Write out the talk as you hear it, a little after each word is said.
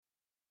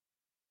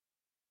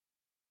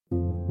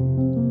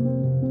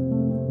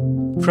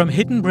From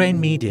Hidden Brain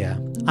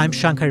Media, I'm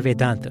Shankar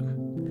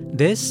Vedantam.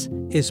 This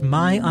is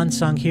My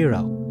Unsung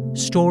Hero,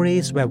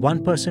 stories where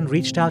one person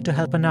reached out to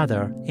help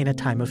another in a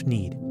time of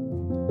need.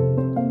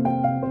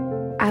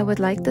 I would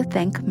like to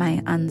thank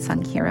my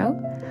unsung hero.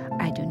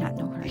 I do not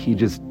know her. He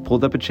just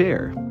pulled up a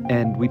chair,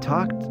 and we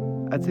talked,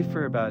 I'd say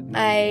for about...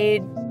 I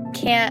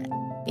can't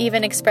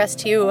even express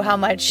to you how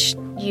much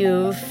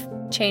you've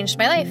changed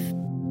my life.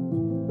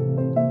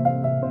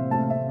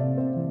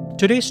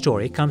 Today's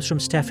story comes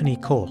from Stephanie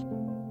Cole.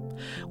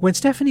 When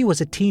Stephanie was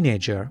a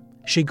teenager,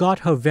 she got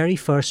her very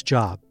first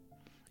job.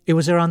 It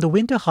was around the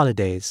winter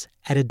holidays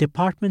at a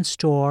department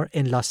store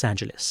in Los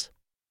Angeles.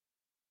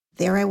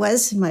 There I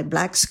was in my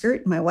black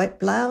skirt, my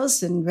white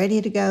blouse, and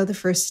ready to go the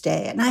first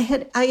day. And I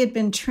had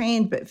been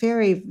trained, but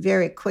very,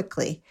 very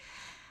quickly.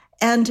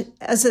 And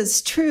as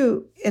is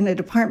true in a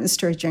department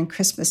store during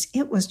Christmas,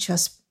 it was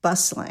just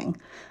bustling.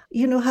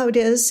 You know how it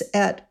is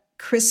at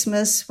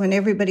Christmas when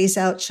everybody's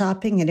out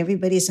shopping and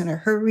everybody's in a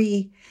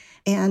hurry.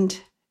 And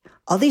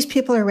all these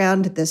people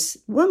around, this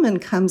woman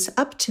comes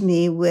up to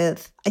me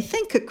with, I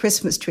think, a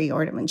Christmas tree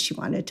ornament she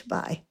wanted to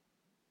buy.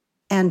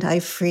 And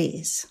I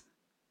freeze.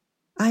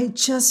 I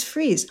just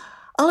freeze.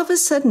 All of a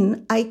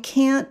sudden, I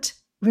can't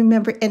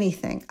remember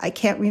anything. I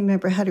can't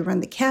remember how to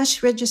run the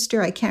cash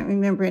register. I can't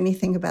remember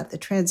anything about the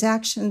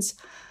transactions.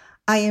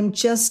 I am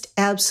just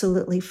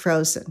absolutely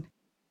frozen.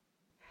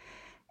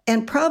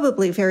 And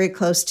probably very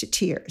close to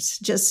tears.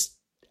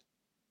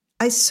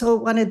 I so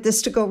wanted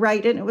this to go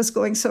right, and it was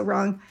going so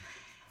wrong.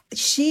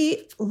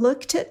 She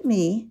looked at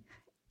me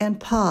and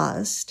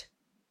paused,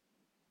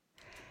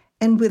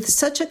 and with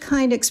such a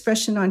kind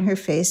expression on her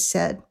face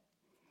said,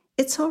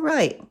 "It's all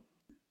right.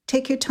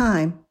 Take your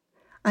time.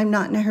 I'm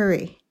not in a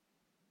hurry."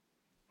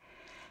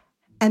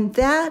 And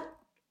that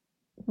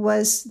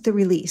was the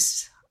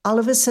release. All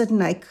of a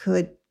sudden, I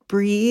could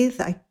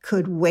breathe. I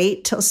could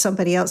wait till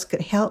somebody else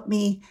could help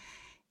me.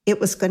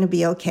 It was going to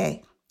be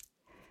okay.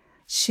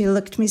 She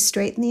looked me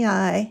straight in the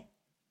eye,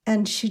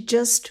 and she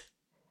just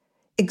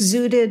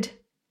exuded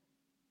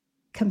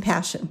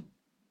compassion.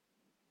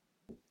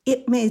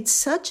 It made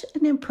such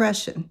an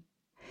impression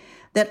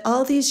that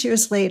all these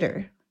years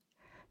later,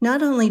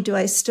 not only do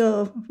I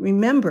still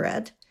remember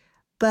it,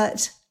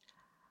 but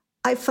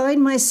I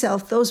find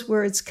myself, those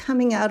words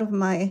coming out of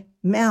my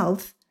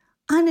mouth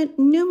on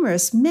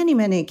many,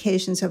 many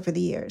occasions over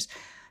the years.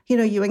 You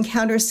know, you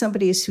encounter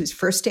somebody whose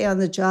first day on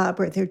the job,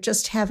 or they're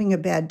just having a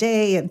bad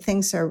day and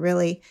things are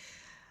really,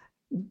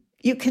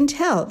 you can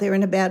tell they're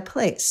in a bad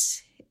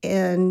place.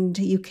 And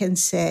you can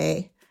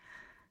say,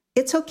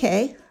 "It's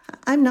okay.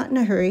 I'm not in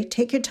a hurry.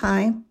 Take your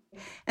time."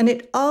 And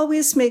it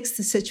always makes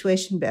the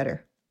situation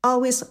better.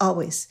 Always,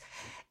 always.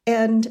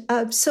 And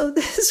so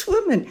this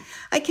woman,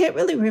 I can't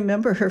really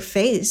remember her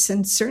face.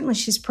 And certainly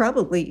she's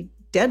probably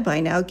dead by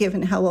now,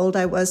 given how old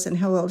I was and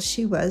how old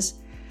she was.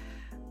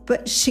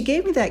 But she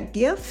gave me that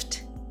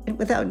gift. And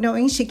without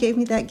knowing, she gave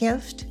me that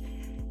gift.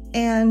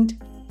 And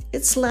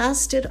it's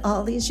lasted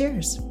all these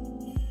years.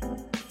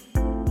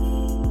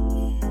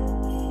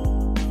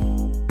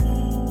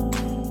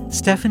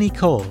 Stephanie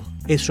Cole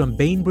is from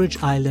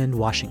Bainbridge Island,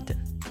 Washington.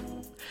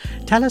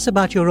 Tell us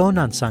about your own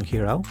unsung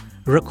hero,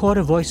 record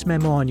a voice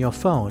memo on your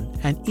phone,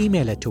 and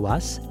email it to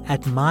us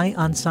at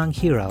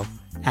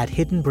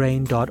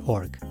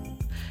myunsunghero@hiddenbrain.org.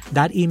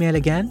 That email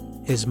again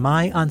is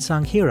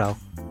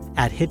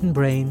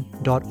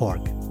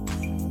myunsunghero@hiddenbrain.org.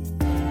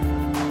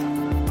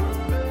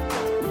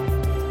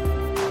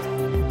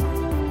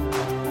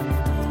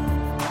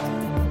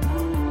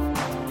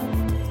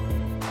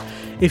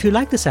 If you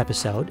like this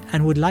episode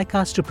and would like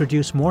us to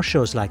produce more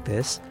shows like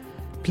this,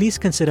 please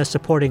consider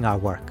supporting our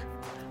work.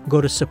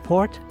 Go to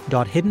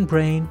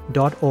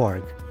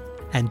support.hiddenbrain.org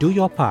and do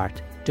your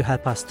part to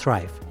help us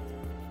thrive.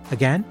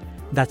 Again,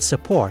 that's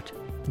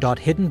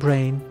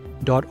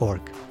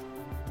support.hiddenbrain.org.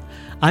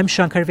 I'm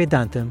Shankar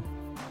Vedantam.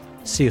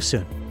 See you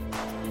soon.